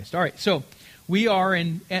All right, so we are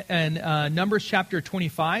in Numbers chapter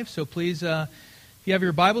 25. So please, if you have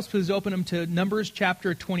your Bibles, please open them to Numbers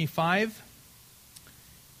chapter 25.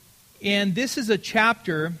 And this is a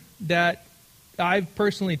chapter that I've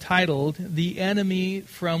personally titled, The Enemy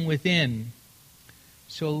from Within.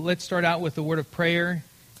 So let's start out with a word of prayer,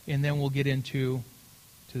 and then we'll get into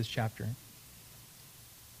this chapter.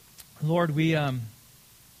 Lord, we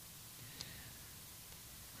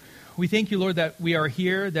thank you, Lord, that we are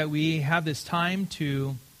here, that we have this time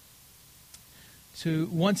to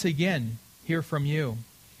once again hear from you.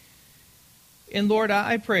 And Lord,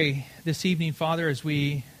 I pray this evening, Father, as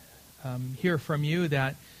we hear from you,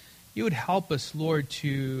 that you would help us, Lord,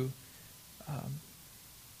 to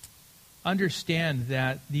understand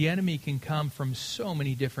that the enemy can come from so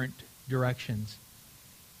many different directions.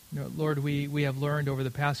 You know, Lord, we have learned over the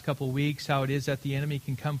past couple of weeks how it is that the enemy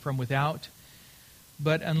can come from without.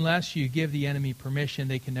 But unless you give the enemy permission,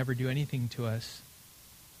 they can never do anything to us.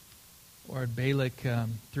 Or Balak,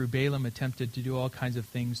 through Balaam, attempted to do all kinds of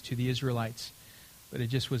things to the Israelites, but it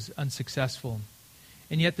just was unsuccessful.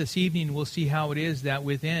 And yet this evening we'll see how it is that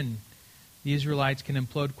within the Israelites can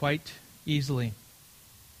implode quite easily.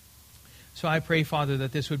 So I pray, Father,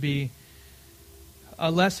 that this would be a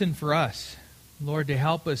lesson for us, Lord, to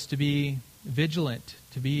help us to be vigilant,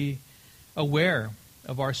 to be aware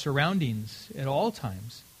of our surroundings at all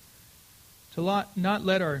times, to not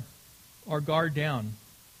let our guard down,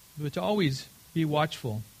 but to always be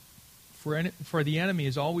watchful, for the enemy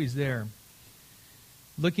is always there,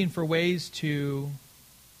 looking for ways to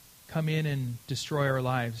come in and destroy our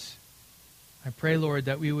lives. I pray, Lord,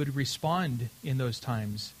 that we would respond in those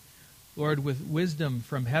times, Lord, with wisdom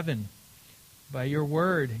from heaven, by your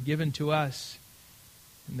word given to us,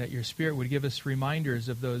 and that your Spirit would give us reminders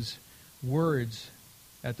of those words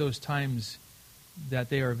at those times that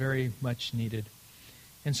they are very much needed.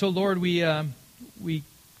 And so, Lord, we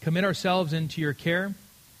commit ourselves into your care.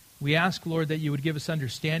 We ask, Lord, that you would give us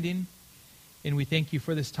understanding, and we thank you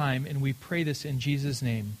for this time, and we pray this in Jesus'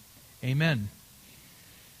 name. Amen.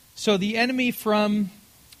 So the enemy from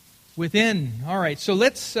within. All right, so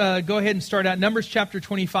let's go ahead and start out. Numbers chapter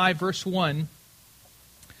 25, verse 1.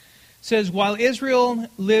 Says, while Israel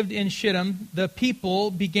lived in Shittim, the people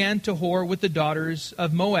began to whore with the daughters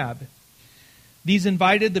of Moab. These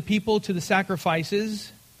invited the people to the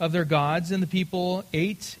sacrifices of their gods, and the people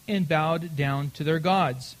ate and bowed down to their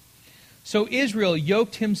gods. So Israel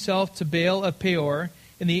yoked himself to Baal of Peor,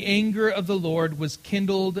 and the anger of the Lord was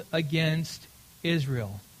kindled against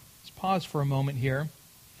Israel. Let's pause for a moment here.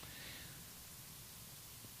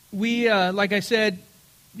 We, like I said,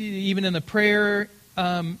 even in the prayer,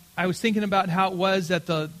 I was thinking about how it was that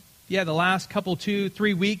the last couple,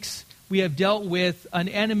 2-3 weeks, we have dealt with an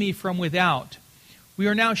enemy from without. We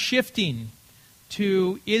are now shifting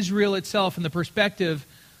to Israel itself and the perspective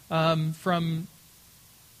from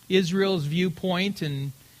Israel's viewpoint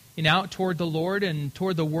and out toward the Lord and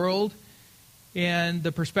toward the world, and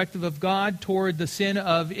the perspective of God toward the sin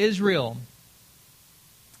of Israel.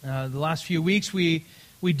 The last few weeks we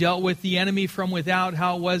dealt with the enemy from without,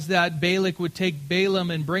 how it was that Balak would take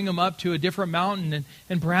Balaam and bring him up to a different mountain,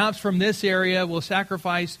 and perhaps from this area we'll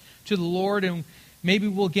sacrifice to the Lord, and maybe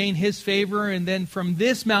we'll gain his favor, and then from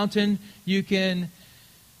this mountain you can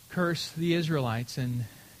curse the Israelites. And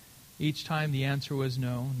each time the answer was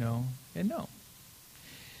no, no, and no.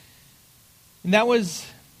 And that was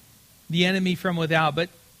the enemy from without. But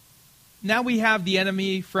now we have the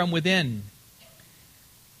enemy from within.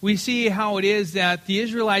 We see how it is that the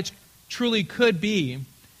Israelites truly could be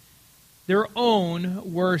their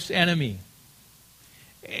own worst enemy.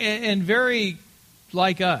 And very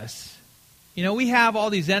like us. You know, we have all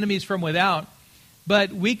these enemies from without,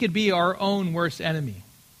 but we could be our own worst enemy.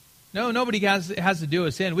 No, nobody has to do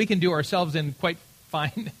us in. We can do ourselves in quite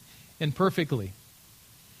fine and perfectly.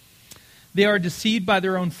 They are deceived by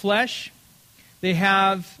their own flesh. They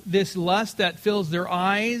have this lust that fills their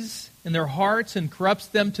eyes and their hearts and corrupts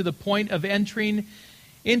them to the point of entering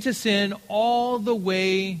into sin all the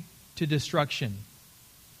way to destruction.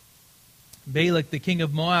 Balak, the king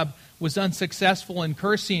of Moab, was unsuccessful in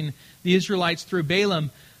cursing the Israelites through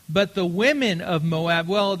Balaam, but the women of Moab,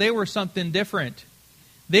 well, they were something different.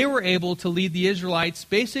 They were able to lead the Israelites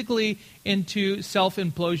basically into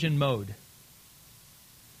self-implosion mode.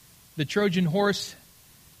 The Trojan horse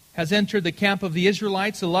has entered the camp of the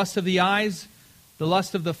Israelites, the lust of the eyes, the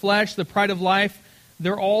lust of the flesh, the pride of life.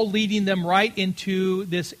 They're all leading them right into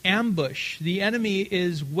this ambush. The enemy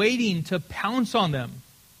is waiting to pounce on them.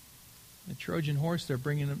 The Trojan horse, they're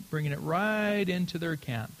bringing it right into their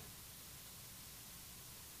camp.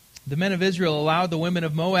 The men of Israel allowed the women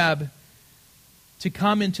of Moab to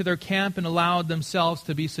come into their camp and allow themselves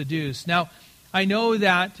to be seduced. Now, I know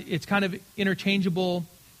that it's kind of interchangeable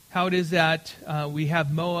how it is that we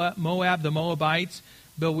have Moab, the Moabites,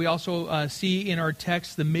 but we also see in our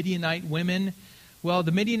text the Midianite women. Well,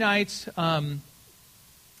 the Midianites,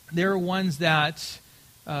 they're ones that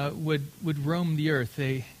would roam the earth.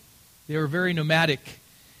 They were very nomadic.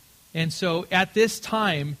 And so at this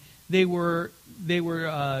time, they were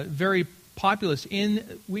very populous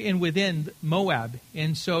in within Moab.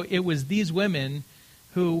 And so it was these women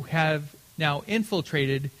who have now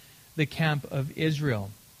infiltrated the camp of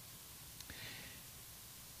Israel.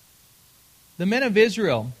 The men of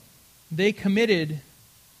Israel, they committed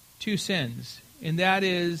two sins, and that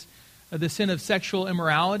is the sin of sexual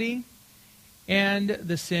immorality and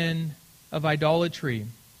the sin of idolatry.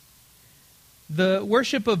 The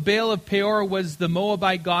worship of Baal of Peor was the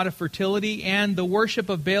Moabite god of fertility, and the worship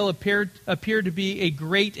of Baal appeared to be a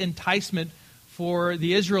great enticement for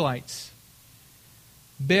the Israelites.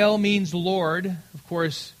 Baal means Lord, of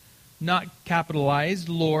course, not capitalized,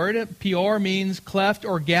 Lord. Peor means cleft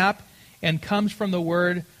or gap, and comes from the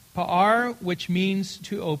word pa'ar, which means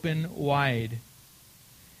to open wide.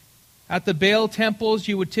 At the Baal temples,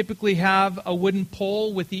 you would typically have a wooden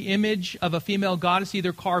pole with the image of a female goddess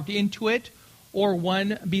either carved into it or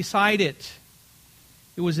one beside it.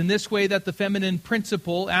 It was in this way that the feminine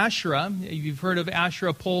principle, Asherah, you've heard of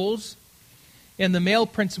Asherah poles, and the male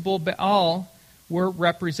principle, Baal, were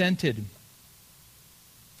represented.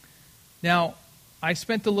 Now, I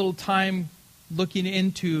spent a little time looking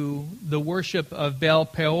into the worship of Baal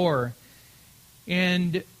Peor,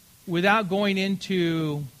 and without going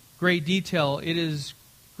into great detail, it is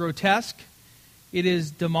grotesque, it is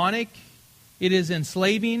demonic, it is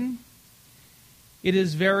enslaving, it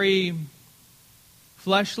is very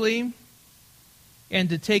fleshly, and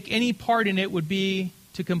to take any part in it would be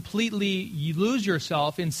to completely lose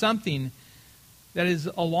yourself in something that is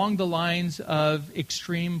along the lines of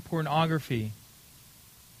extreme pornography,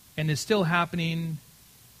 and is still happening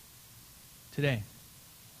today.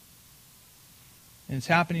 And it's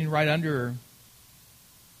happening right under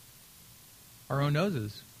our own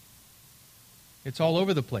noses. It's all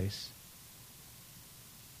over the place.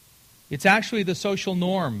 It's actually the social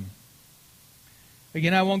norm.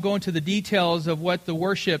 Again, I won't go into the details of what the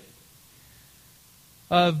worship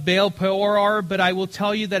of Baal Peor are, but I will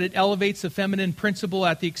tell you that it elevates the feminine principle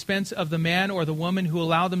at the expense of the man or the woman who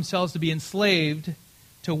allow themselves to be enslaved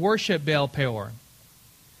to worship Baal Peor.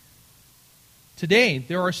 Today,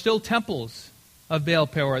 there are still temples of Baal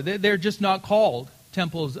Peor. They're just not called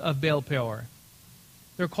temples of Baal Peor.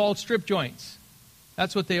 They're called strip joints.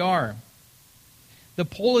 That's what they are. The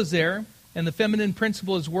pole is there, and the feminine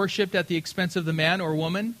principle is worshipped at the expense of the man or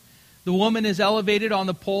woman. The woman is elevated on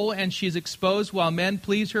the pole, and she is exposed while men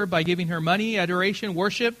please her by giving her money, adoration,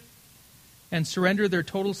 worship, and surrender their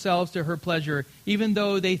total selves to her pleasure, even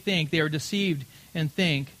though they are deceived and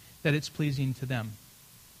think that it's pleasing to them.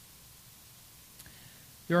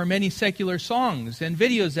 There are many secular songs and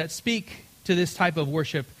videos that speak to this type of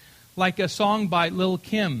worship, like a song by Lil'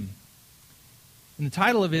 Kim. And the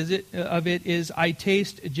title of it is I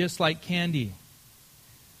Taste Just Like Candy.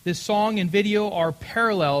 This song and video are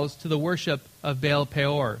parallels to the worship of Baal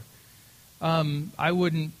Peor. I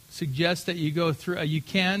wouldn't suggest that you go through, you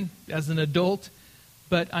can as an adult,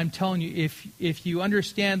 but I'm telling you, if you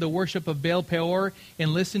understand the worship of Baal Peor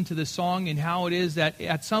and listen to the song and how it is that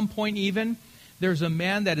at some point even, there's a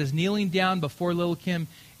man that is kneeling down before Lil' Kim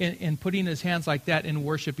and putting his hands like that and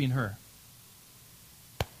worshiping her.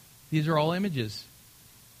 These are all images.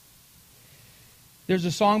 There's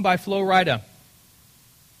a song by Flo Rida.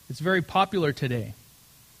 It's very popular today.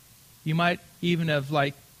 You might even have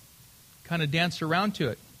kind of danced around to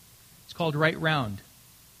it. It's called Right Round.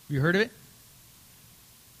 Have you heard of it?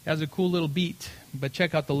 It has a cool little beat, but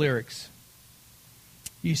check out the lyrics.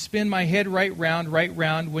 You spin my head right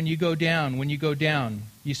round when you go down, when you go down.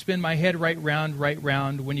 You spin my head right round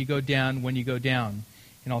when you go down, when you go down.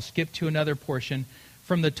 And I'll skip to another portion.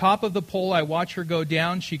 From the top of the pole, I watch her go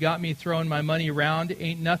down. She got me throwing my money around.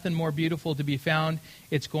 Ain't nothing more beautiful to be found.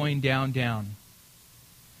 It's going down, down.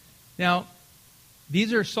 Now,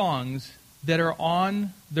 these are songs that are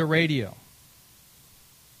on the radio.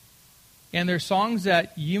 And they're songs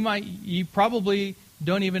that you probably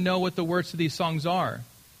don't even know what the words to these songs are.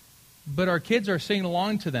 But our kids are singing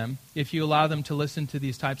along to them if you allow them to listen to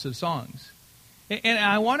these types of songs. And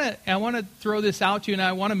I want to throw this out to you, and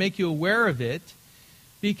I want to make you aware of it,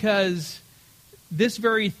 because this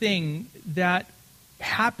very thing that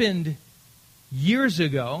happened years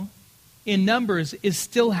ago in Numbers is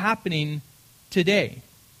still happening today.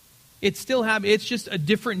 It's still happening. It's just a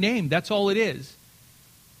different name. That's all it is.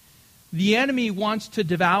 The enemy wants to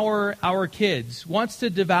devour our kids, wants to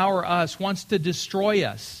devour us, wants to destroy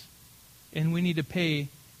us. And we need to pay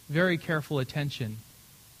very careful attention.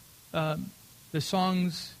 The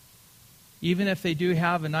songs, even if they do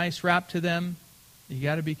have a nice rap to them, you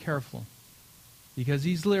got to be careful. Because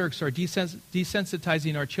these lyrics are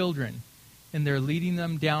desensitizing our children, and they're leading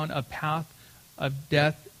them down a path of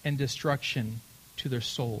death and destruction to their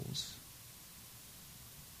souls.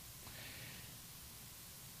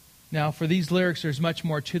 Now, for these lyrics, there's much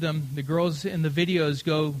more to them. The girls in the videos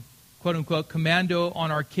go, quote-unquote, commando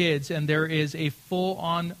on our kids, and there is a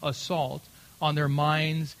full-on assault on their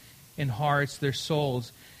minds and hearts, their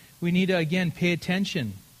souls. We need to, again, pay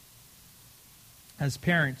attention as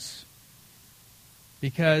parents.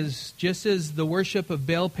 Because just as the worship of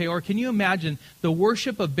Baal Peor, can you imagine the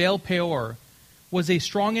worship of Baal Peor was a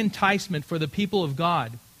strong enticement for the people of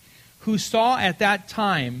God who saw at that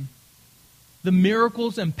time the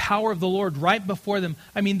miracles and power of the Lord right before them.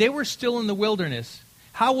 I mean, they were still in the wilderness.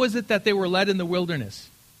 How was it that they were led in the wilderness?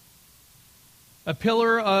 A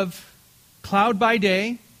pillar of cloud by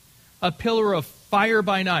day, a pillar of fire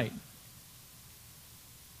by night.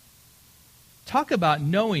 Talk about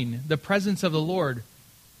knowing the presence of the Lord.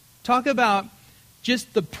 Talk about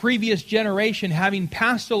just the previous generation having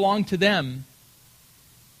passed along to them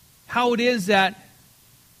how it is that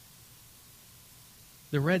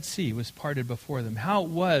the Red Sea was parted before them. How it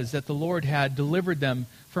was that the Lord had delivered them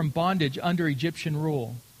from bondage under Egyptian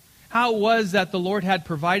rule. How it was that the Lord had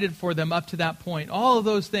provided for them up to that point. All of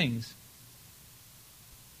those things.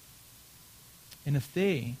 And if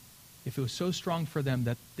it was so strong for them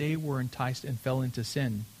that they were enticed and fell into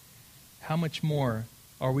sin, how much more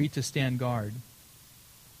are we to stand guard?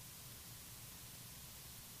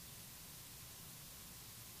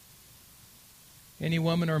 Any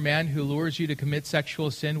woman or man who lures you to commit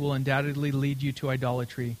sexual sin will undoubtedly lead you to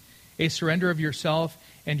idolatry. A surrender of yourself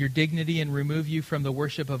and your dignity and remove you from the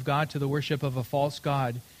worship of God to the worship of a false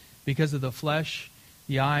god because of the flesh,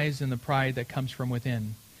 the eyes, and the pride that comes from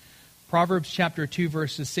within. Proverbs chapter 2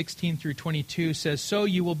 verses 16 through 22 says, "So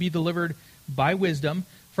you will be delivered by wisdom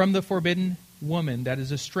from the forbidden woman, that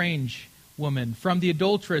is a strange woman, from the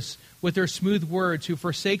adulteress with her smooth words, who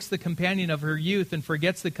forsakes the companion of her youth and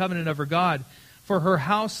forgets the covenant of her God. For her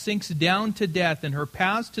house sinks down to death, and her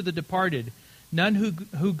paths to the departed. None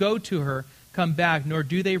who go to her come back, nor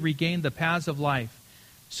do they regain the paths of life.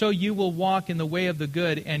 So you will walk in the way of the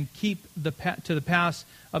good, and keep to the paths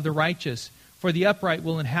of the righteous. For the upright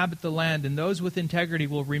will inhabit the land, and those with integrity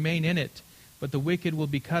will remain in it. But the wicked will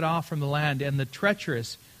be cut off from the land, and the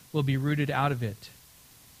treacherous will be rooted out of it."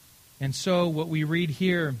 And so what we read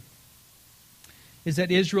here is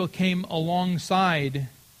that Israel came alongside,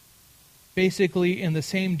 basically in the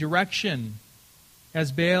same direction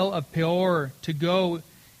as Baal of Peor, to go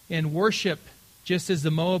and worship just as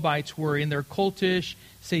the Moabites were in their cultish,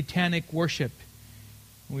 satanic worship.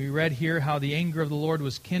 We read here how the anger of the Lord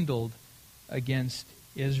was kindled against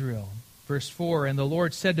Israel. Verse 4, "And the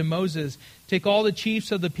Lord said to Moses, Take all the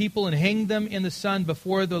chiefs of the people and hang them in the sun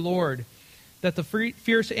before the Lord, that the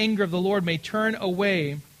fierce anger of the Lord may turn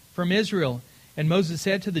away from Israel. And Moses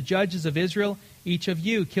said to the judges of Israel, Each of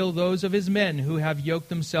you kill those of his men who have yoked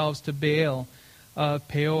themselves to Baal of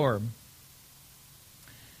Peor."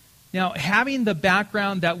 Now, having the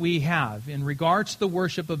background that we have in regards to the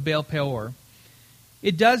worship of Baal Peor,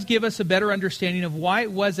 it does give us a better understanding of why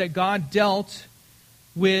it was that God dealt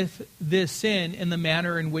with this sin in the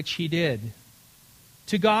manner in which He did.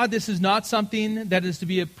 To God, this is not something that is to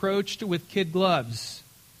be approached with kid gloves.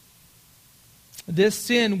 This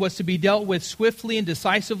sin was to be dealt with swiftly and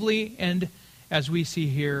decisively, and as we see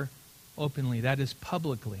here, openly, that is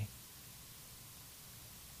publicly.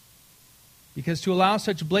 Because to allow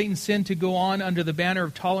such blatant sin to go on under the banner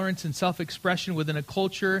of tolerance and self-expression within a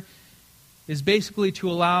culture is basically to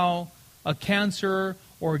allow a cancer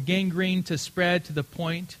or gangrene to spread to the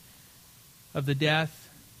point of the death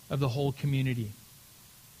of the whole community.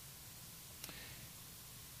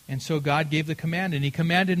 And so God gave the command, and He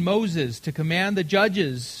commanded Moses to command the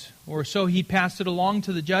judges, or so He passed it along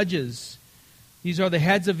to the judges. These are the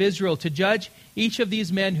heads of Israel, to judge each of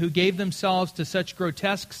these men who gave themselves to such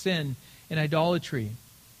grotesque sin and idolatry.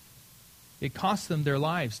 It cost them their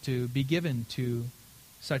lives to be given to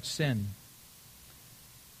such sin.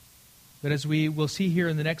 But as we will see here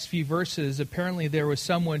in the next few verses, apparently there was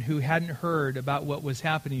someone who hadn't heard about what was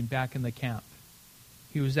happening back in the camp.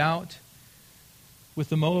 He was out with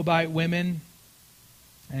the Moabite women,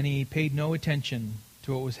 and he paid no attention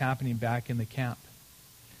to what was happening back in the camp.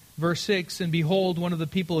 Verse 6, "And behold, one of the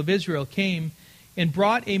people of Israel came and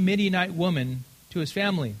brought a Midianite woman to his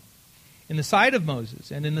family. in the sight of Moses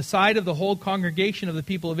and in the sight of the whole congregation of the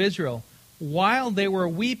people of Israel, while they were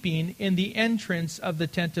weeping in the entrance of the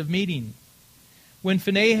tent of meeting. When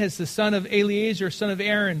Phinehas, the son of Eleazar, son of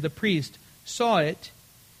Aaron, the priest, saw it,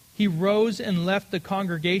 he rose and left the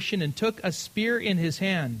congregation and took a spear in his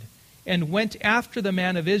hand and went after the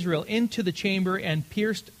man of Israel into the chamber and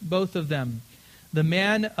pierced both of them, the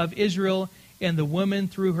man of Israel and the woman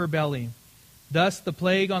through her belly. Thus the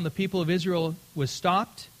plague on the people of Israel was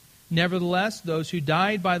stopped. Nevertheless, those who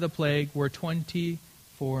died by the plague were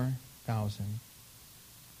 24,000.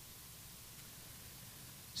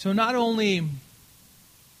 So not only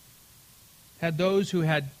had those who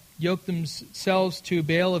had yoked themselves to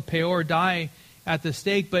Baal of Peor die at the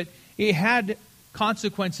stake, but it had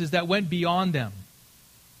consequences that went beyond them.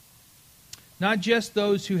 Not just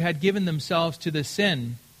those who had given themselves to the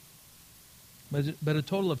sin, but a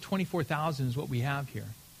total of 24,000 is what we have here.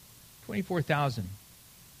 24,000.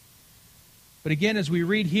 But again, as we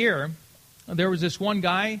read here, there was this one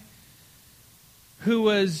guy who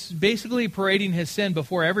was basically parading his sin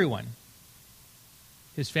before everyone.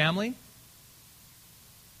 His family,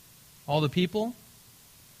 all the people,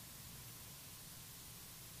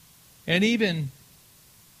 and even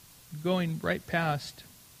going right past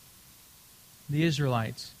the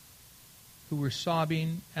Israelites who were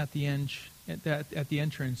sobbing at the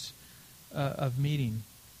entrance of meeting.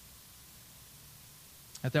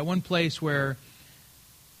 At that one place where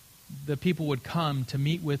the people would come to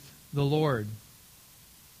meet with the Lord.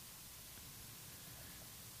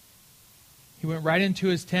 He went right into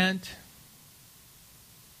his tent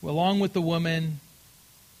along with the woman,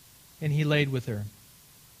 and he laid with her.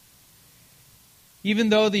 Even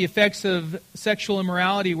though the effects of sexual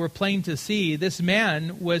immorality were plain to see, this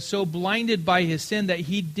man was so blinded by his sin that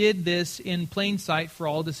he did this in plain sight for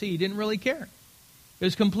all to see. He didn't really care. It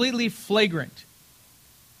was completely flagrant.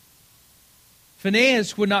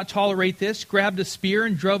 Phinehas would not tolerate this, grabbed a spear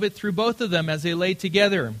and drove it through both of them as they lay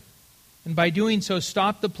together, and by doing so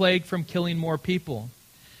stopped the plague from killing more people.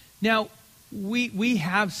 Now, we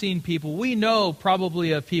have seen people, we know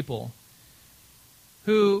probably of people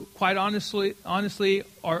who, quite honestly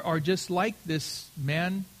are just like this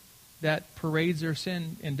man that parades their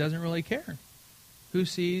sin and doesn't really care. Who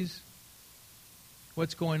sees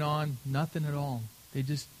what's going on? Nothing at all.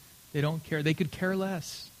 They don't care. They could care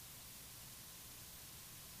less.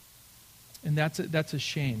 And that's a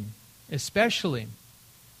shame. Especially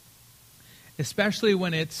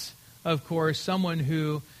when it's, of course, someone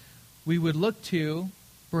who we would look to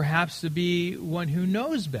perhaps to be one who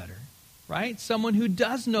knows better, right? Someone who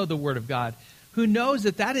does know the Word of God, who knows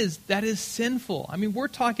that is sinful. I mean, we're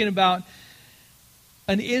talking about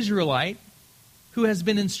an Israelite who has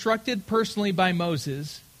been instructed personally by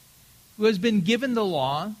Moses, who has been given the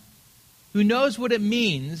law, who knows what it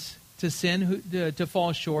means to sin, to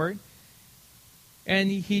fall short, and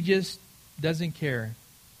he just doesn't care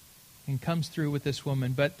and comes through with this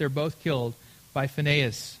woman. But they're both killed by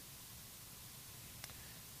Phinehas.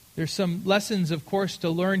 There's some lessons, of course, to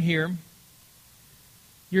learn here.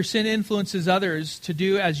 Your sin influences others to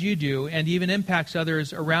do as you do and even impacts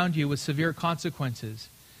others around you with severe consequences.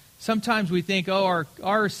 Sometimes we think,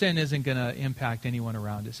 our sin isn't going to impact anyone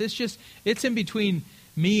around us. It's in between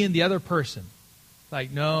me and the other person.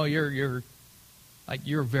 Like, no, you're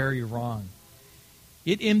very wrong.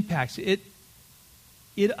 It impacts, it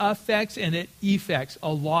affects and it effects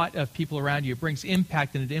a lot of people around you. It brings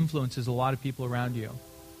impact and it influences a lot of people around you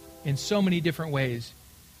in so many different ways.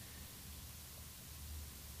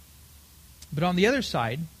 But on the other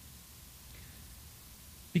side,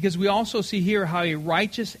 because we also see here how a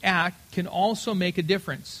righteous act can also make a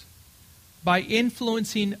difference by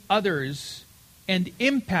influencing others and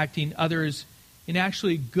impacting others in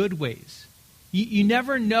actually good ways. You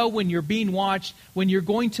never know when you're being watched, when you're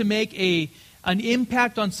going to make an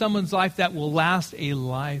impact on someone's life that will last a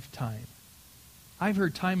lifetime. I've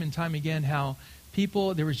heard time and time again how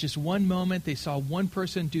people, there was just one moment, they saw one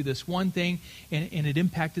person do this one thing, and it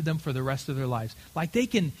impacted them for the rest of their lives. Like they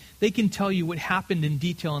can tell you what happened in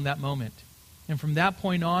detail in that moment. And from that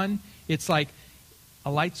point on, it's like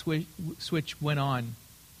a light switch went on,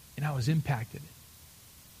 and I was impacted.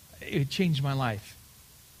 It changed my life.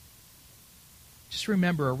 Just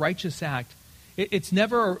remember, a righteous act, it's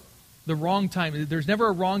never the wrong time. There's never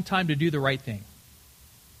a wrong time to do the right thing.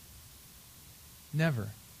 Never.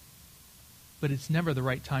 But it's never the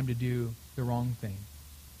right time to do the wrong thing.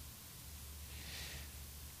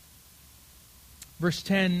 Verse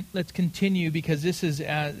 10, let's continue because this is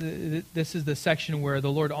the section where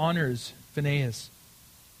the Lord honors Phinehas.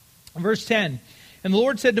 Verse 10, and the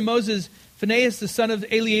Lord said to Moses, Phinehas, the son of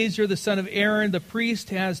Eleazar, the son of Aaron, the priest,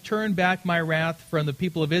 has turned back my wrath from the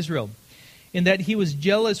people of Israel, in that he was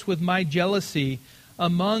jealous with my jealousy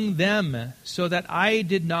among them, so that I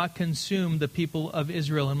did not consume the people of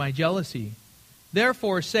Israel in my jealousy.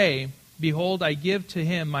 Therefore say, Behold, I give to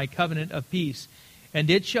him my covenant of peace, and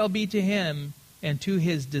it shall be to him and to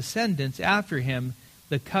his descendants after him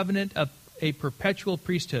the covenant of a perpetual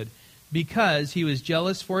priesthood, because he was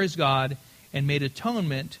jealous for his God and made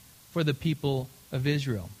atonement for the people of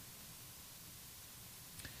Israel.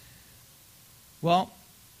 Well,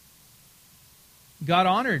 God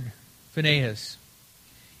honored Phinehas,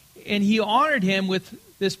 and he honored him with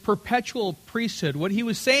this perpetual priesthood. What he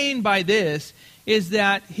was saying by this is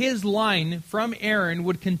that his line from Aaron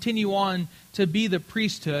would continue on to be the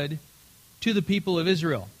priesthood to the people of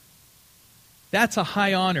Israel. That's a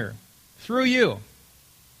high honor. Through you,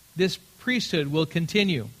 this priesthood will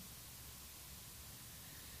continue.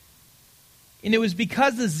 And it was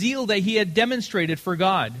because of the zeal that he had demonstrated for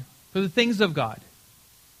God, for the things of God.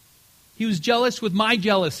 He was jealous with my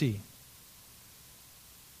jealousy.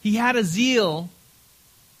 He had a zeal.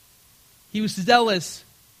 He was zealous,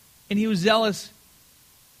 and he was zealous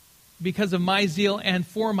because of my zeal and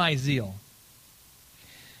for my zeal.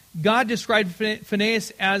 God described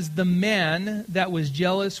Phinehas as the man that was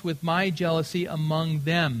jealous with my jealousy among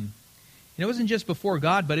them. And it wasn't just before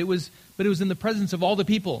God, but it was in the presence of all the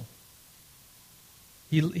people.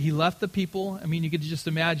 He left the people. I mean, you could just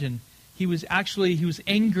imagine. He was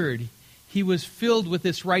angered. He was filled with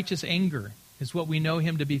this righteous anger, is what we know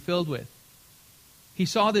him to be filled with. He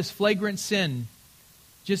saw this flagrant sin,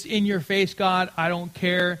 just in your face, God, I don't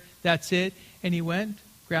care, that's it. And he went,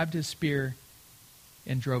 grabbed his spear,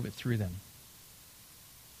 and drove it through them.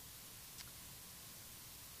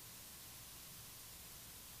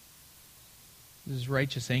 This is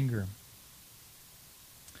righteous anger.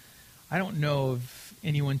 I don't know of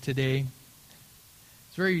anyone today.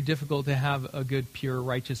 It's very difficult to have a good, pure,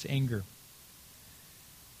 righteous anger.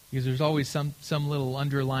 Because there's always some little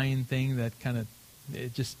underlying thing that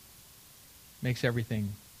it just makes everything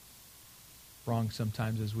wrong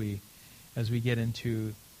sometimes as we get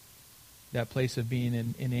into that place of being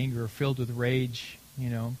in anger, filled with rage,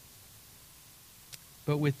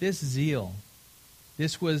 But with this zeal,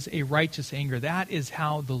 this was a righteous anger. That is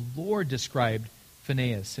how the Lord described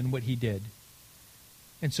Phinehas and what he did.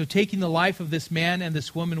 And so taking the life of this man and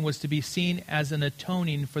this woman was to be seen as an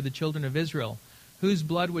atoning for the children of Israel. Whose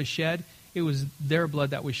blood was shed? It was their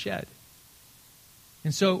blood that was shed.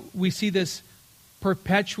 And so we see this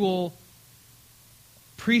perpetual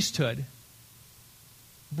priesthood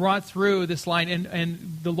brought through this line,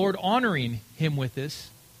 and the Lord honoring him with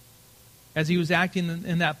this as he was acting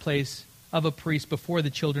in that place of a priest before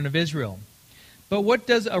the children of Israel. But what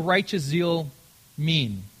does a righteous zeal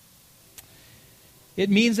mean? It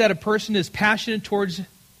means that a person is passionate towards,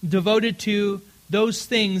 devoted to those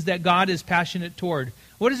things that God is passionate toward.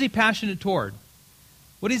 What is he passionate toward?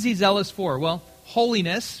 What is he zealous for? Well,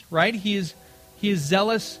 holiness, right? He is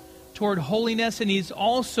zealous toward holiness, and he's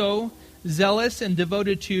also zealous and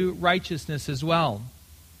devoted to righteousness as well.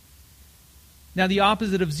 Now, the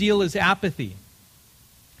opposite of zeal is apathy.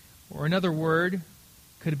 Or another word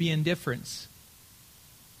could be indifference.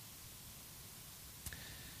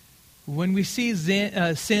 When we see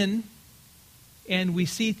sin and we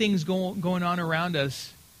see things going on around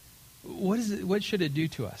us, what should it do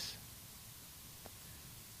to us?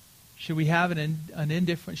 Should we have an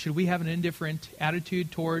indifferent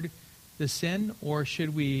attitude toward the sin, or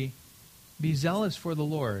should we be zealous for the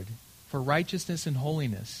Lord, for righteousness and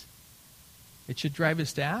holiness? It should drive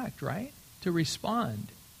us to act, right? To respond.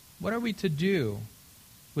 What are we to do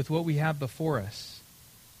with what we have before us?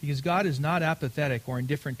 Because God is not apathetic or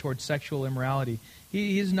indifferent toward sexual immorality.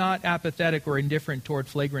 He is not apathetic or indifferent toward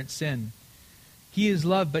flagrant sin. He is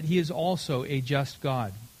love, but he is also a just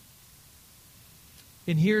God.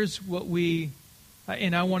 And here's what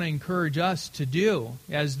I want to encourage us to do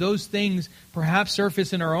as those things perhaps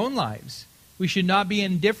surface in our own lives. We should not be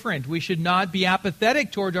indifferent. We should not be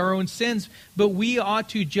apathetic toward our own sins, but we ought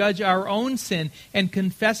to judge our own sin and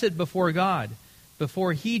confess it before God,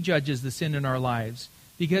 before he judges the sin in our lives,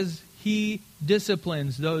 because he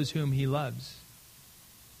disciplines those whom he loves.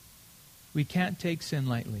 We can't take sin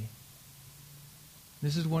lightly.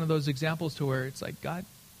 This is one of those examples to where it's like God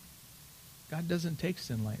doesn't take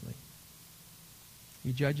sin lightly.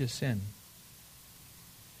 He judges sin.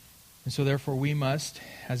 And so therefore we must,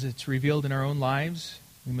 as it's revealed in our own lives,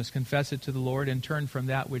 we must confess it to the Lord and turn from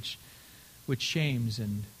that which shames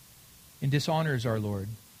and dishonors our Lord.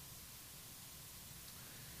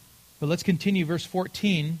 But let's continue verse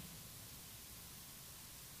 14.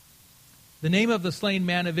 The name of the slain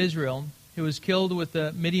man of Israel, who was killed with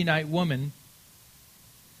the Midianite woman,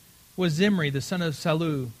 was Zimri, the son of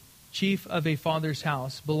Salu, chief of a father's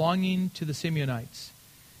house, belonging to the Simeonites.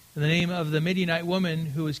 And the name of the Midianite woman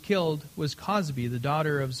who was killed was Cosbi, the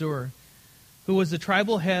daughter of Zur, who was the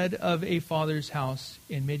tribal head of a father's house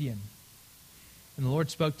in Midian. And the Lord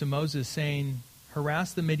spoke to Moses, saying,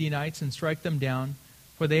 Harass the Midianites and strike them down,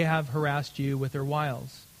 for they have harassed you with their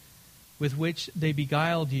wiles, with which they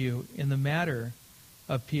beguiled you in the matter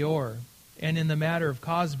of Peor, and in the matter of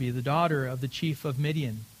Cosbi, the daughter of the chief of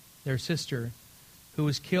Midian, their sister, who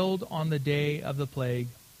was killed on the day of the plague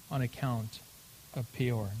on account of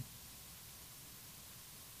Peor.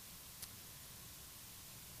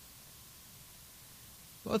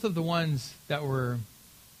 Both of the ones that were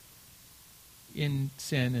in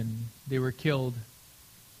sin and they were killed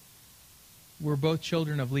were both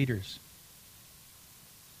children of leaders.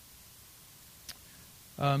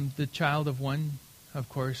 The child of one, of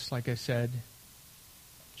course, like I said,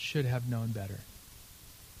 should have known better.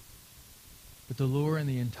 But the lure and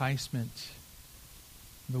the enticement,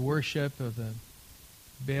 the worship of the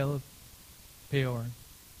Baal of Peor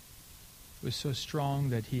was so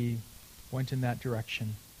strong that he went in that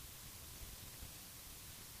direction.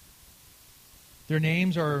 Their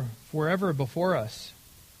names are forever before us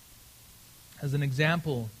as an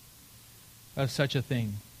example of such a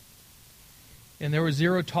thing. And there was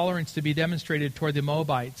zero tolerance to be demonstrated toward the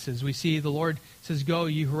Moabites. As we see, the Lord says, go,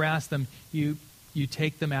 you harass them, you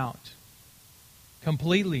take them out.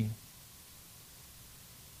 Completely.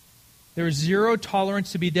 There was zero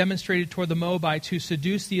tolerance to be demonstrated toward the Moabites who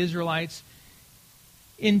seduced the Israelites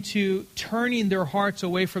into turning their hearts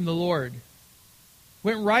away from the Lord.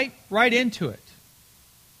 Went right into it.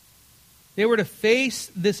 They were to face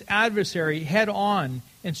this adversary head on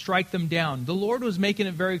and strike them down. The Lord was making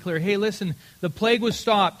it very clear. Hey, listen, the plague was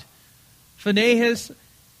stopped. Phinehas,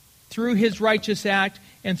 through his righteous act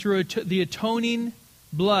and through the atoning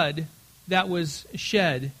blood that was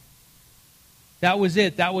shed, that was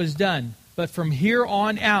it. That was done. But from here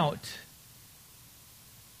on out,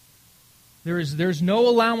 there's no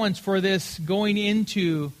allowance for this going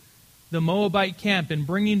into the Moabite camp and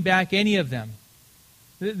bringing back any of them.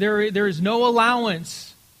 There is no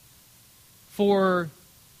allowance for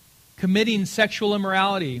committing sexual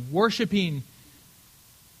immorality, worshiping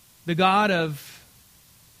the god of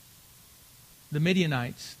the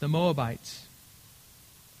Midianites, the Moabites.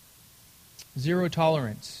 Zero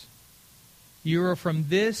tolerance. You are from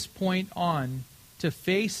this point on to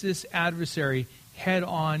face this adversary head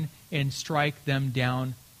on and strike them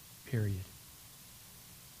down, period.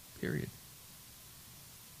 Period.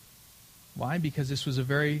 Why? Because this was a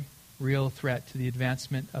very real threat to the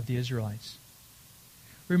advancement of the Israelites.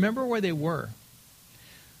 Remember where they were.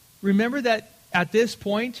 Remember that at this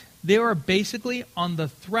point, they were basically on the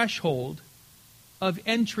threshold of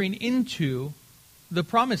entering into the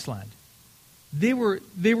promised land. They were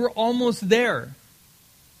almost there.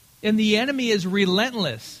 And the enemy is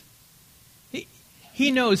relentless.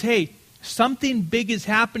 He knows, hey, something big is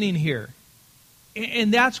happening here.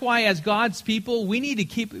 And that's why as God's people, we need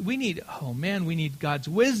God's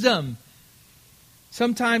wisdom.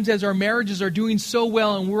 Sometimes as our marriages are doing so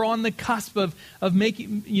well and we're on the cusp of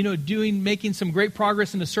making some great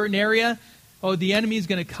progress in a certain area, the enemy is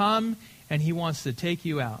going to come and he wants to take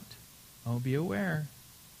you out. Oh, be aware.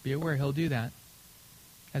 Be aware, he'll do that.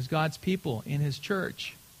 As God's people in his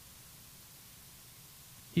church,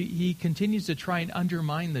 he continues to try and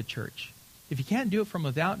undermine the church. If he can't do it from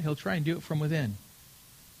without, he'll try and do it from within.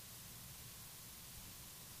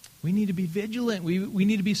 We need to be vigilant. We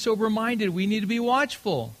need to be sober-minded. We need to be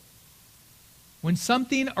watchful. When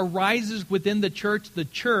something arises within the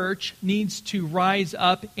church needs to rise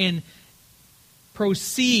up and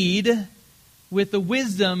proceed with the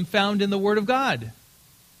wisdom found in the Word of God.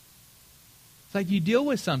 It's like you deal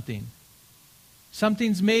with something.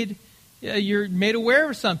 You're made aware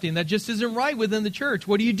of something that just isn't right within the church.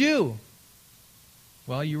 What do?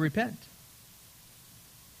 Well, you repent.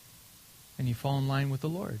 And you fall in line with the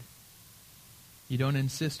Lord. You don't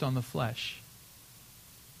insist on the flesh.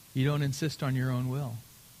 You don't insist on your own will.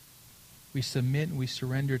 We submit and we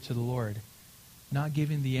surrender to the Lord, not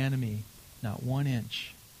giving the enemy not 1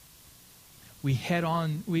 inch. We head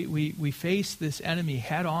on, we face this enemy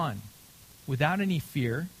head on, without any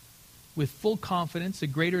fear, with full confidence. The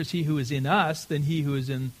greater is he who is in us than he who is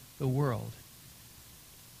in the world.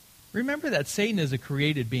 Remember that Satan is a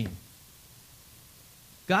created being.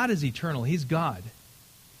 God is eternal. He's God.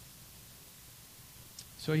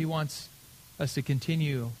 So he wants us to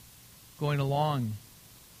continue going along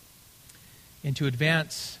and to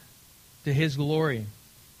advance to his glory.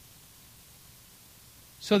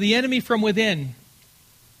 So the enemy from within.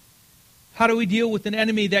 How do we deal with an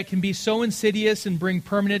enemy that can be so insidious and bring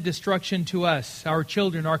permanent destruction to us, our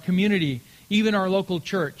children, our community, even our local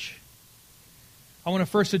church? I want to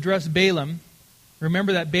first address Balaam.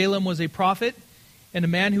 Remember that Balaam was a prophet and a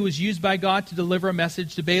man who was used by God to deliver a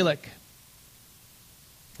message to Balak.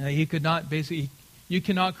 He could not, basically, you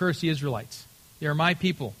cannot curse the Israelites. They are my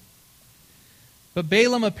people. But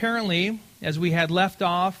Balaam apparently, as we had left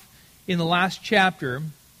off in the last chapter,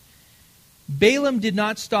 Balaam did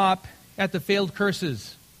not stop at the failed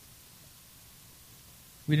curses.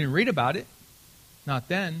 We didn't read about it, not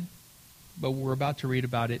then, but we're about to read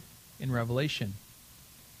about it in Revelation.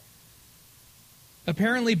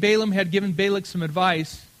 Apparently Balaam had given Balak some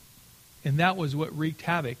advice, and that was what wreaked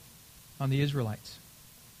havoc on the Israelites.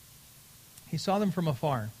 He saw them from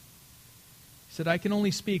afar. He said, I can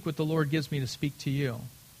only speak what the Lord gives me to speak to you.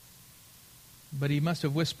 But he must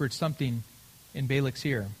have whispered something in Balak's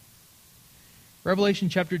ear. Revelation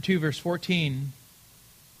chapter 2, verse 14,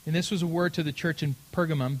 and this was a word to the church in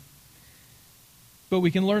Pergamum, but we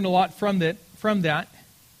can learn a lot from that.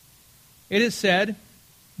 It is said,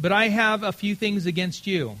 but I have a few things against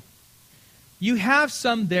you. You have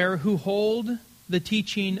some there who hold the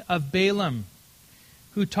teaching of Balaam,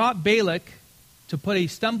 who taught Balak to put a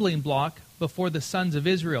stumbling block before the sons of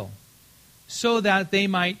Israel, so that they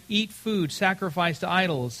might eat food sacrificed to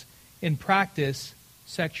idols and practice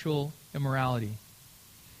sexual immorality.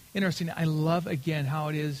 Interesting. I love, again, how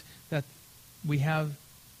it is that we have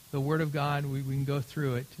the Word of God. We can go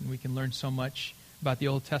through it, and we can learn so much about the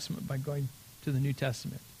Old Testament by going to the New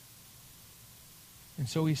Testament. And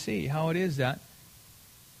so we see how it is that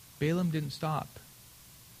Balaam didn't stop.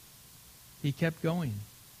 He kept going.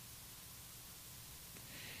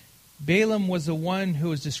 Balaam was the one who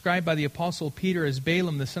was described by the Apostle Peter as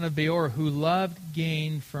Balaam, the son of Beor, who loved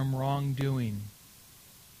gain from wrongdoing.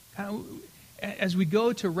 As we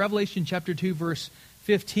go to Revelation chapter 2, verse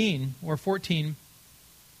 15 or 14,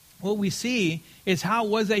 what we see is how it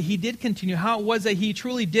was that he did continue, how it was that he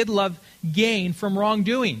truly did love gain from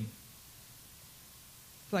wrongdoing.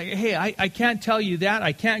 It's like, hey, I can't tell you that.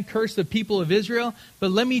 I can't curse the people of Israel,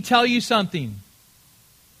 but let me tell you something.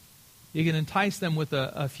 You can entice them with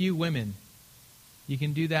a few women. You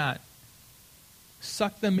can do that.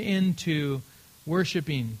 Suck them into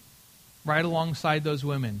worshiping right alongside those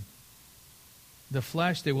women. The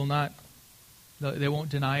flesh, they won't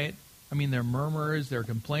deny it. I mean, they're murmurers, they're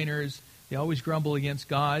complainers. They always grumble against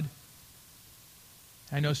God.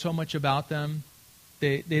 I know so much about them.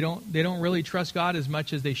 They don't really trust God as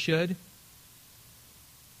much as they should.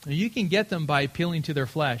 You can get them by appealing to their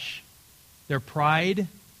flesh, their pride.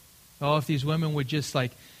 Oh, if these women would just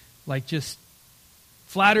just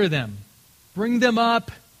flatter them, bring them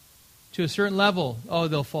up to a certain level, oh,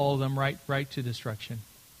 they'll follow them right to destruction.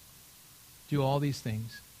 Do all these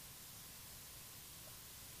things.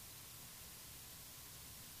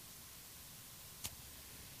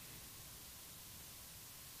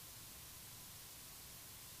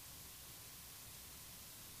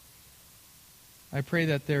 I pray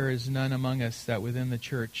that there is none among us that within the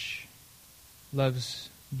church loves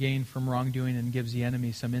gain from wrongdoing and gives the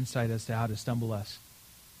enemy some insight as to how to stumble us.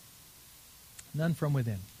 None from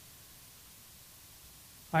within.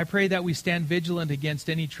 I pray that we stand vigilant against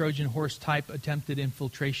any Trojan horse type attempted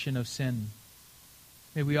infiltration of sin.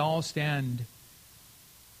 May we all stand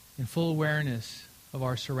in full awareness of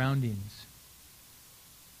our surroundings.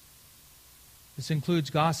 This includes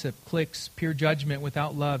gossip, cliques, peer judgment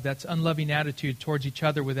without love. That's unloving attitude towards each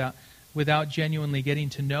other without genuinely getting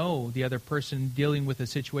to know the other person, dealing with a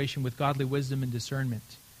situation with godly wisdom and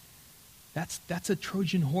discernment. That's a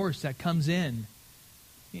Trojan horse that comes in.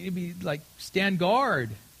 You need to be like, stand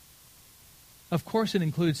guard. Of course it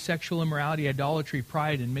includes sexual immorality, idolatry,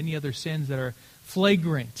 pride, and many other sins that are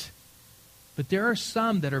flagrant. But there are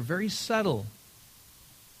some that are very subtle,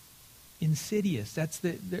 insidious.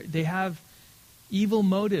 They have evil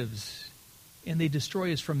motives, and they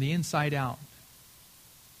destroy us from the inside out.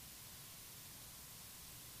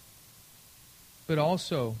 But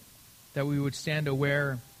also that we would stand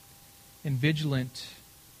aware and vigilant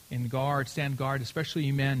in guard, stand guard, especially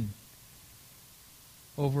you men,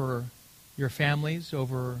 over your families,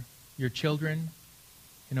 over your children,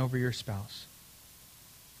 and over your spouse.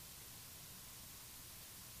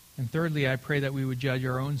 And thirdly, I pray that we would judge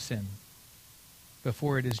our own sin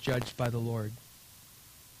before it is judged by the Lord.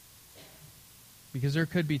 Because there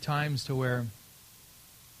could be times to where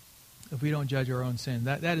if we don't judge our own sin,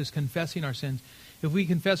 that is confessing our sins. If we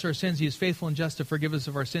confess our sins, He is faithful and just to forgive us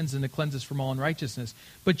of our sins and to cleanse us from all unrighteousness.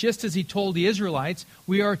 But just as He told the Israelites,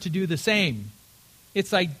 we are to do the same.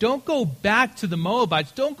 It's like, don't go back to the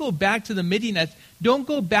Moabites. Don't go back to the Midianites. Don't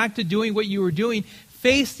go back to doing what you were doing.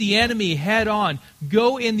 Face the enemy head on.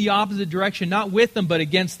 Go in the opposite direction, not with them, but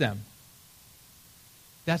against them.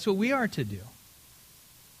 That's what we are to do.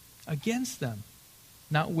 Against them,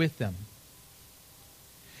 not with them.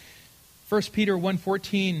 1 Peter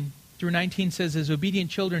 1:14 through 19 says, as obedient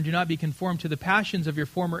children, do not be conformed to the passions of your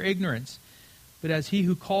former ignorance, but as he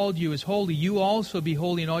who called you is holy, you also be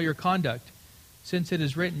holy in all your conduct. Since it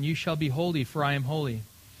is written, you shall be holy, for I am holy.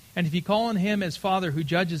 And if you call on him as Father who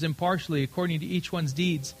judges impartially according to each one's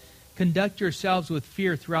deeds, conduct yourselves with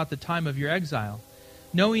fear throughout the time of your exile,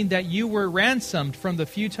 knowing that you were ransomed from the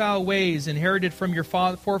futile ways inherited from your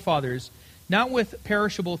forefathers, not with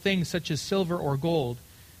perishable things such as silver or gold,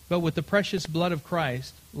 but with the precious blood of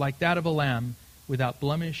Christ, like that of a lamb, without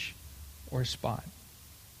blemish or spot.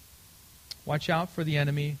 Watch out for the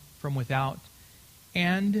enemy from without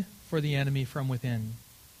and for the enemy from within.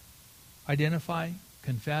 Identify,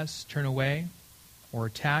 confess, turn away, or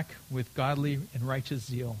attack with godly and righteous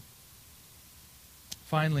zeal.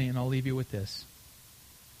 Finally, and I'll leave you with this.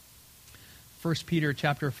 1 Peter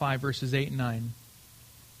chapter 5, verses 8 and 9.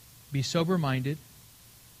 Be sober-minded,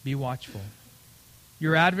 be watchful.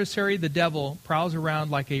 Your adversary, the devil, prowls around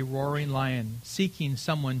like a roaring lion, seeking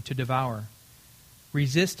someone to devour.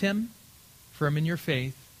 Resist him, firm in your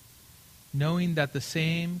faith, knowing that the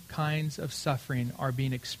same kinds of suffering are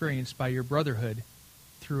being experienced by your brotherhood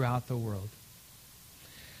throughout the world.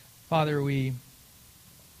 Father, we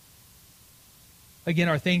again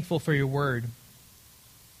are thankful for your word.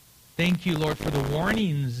 Thank you, Lord, for the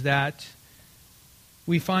warnings that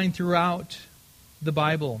we find throughout the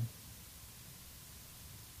Bible.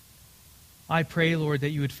 I pray, Lord, that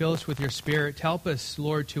you would fill us with your Spirit. Help us,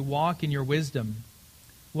 Lord, to walk in your wisdom.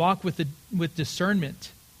 Walk with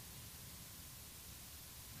discernment.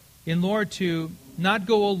 And, Lord, to not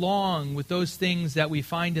go along with those things that we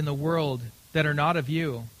find in the world that are not of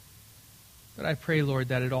you. But I pray, Lord,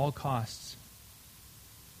 that at all costs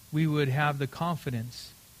we would have the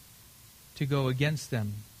confidence to go against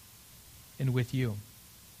them and with you.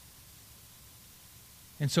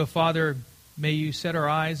 And so, Father, may you set our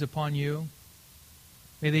eyes upon you.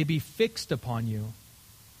 May they be fixed upon you,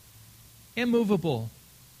 immovable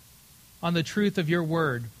on the truth of your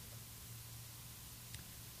word.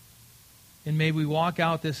 And may we walk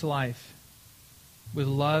out this life with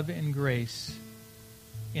love and grace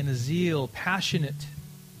and a zeal, passionate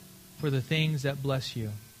for the things that bless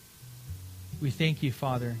you. We thank you,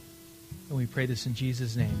 Father, and we pray this in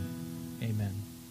Jesus' name. Amen.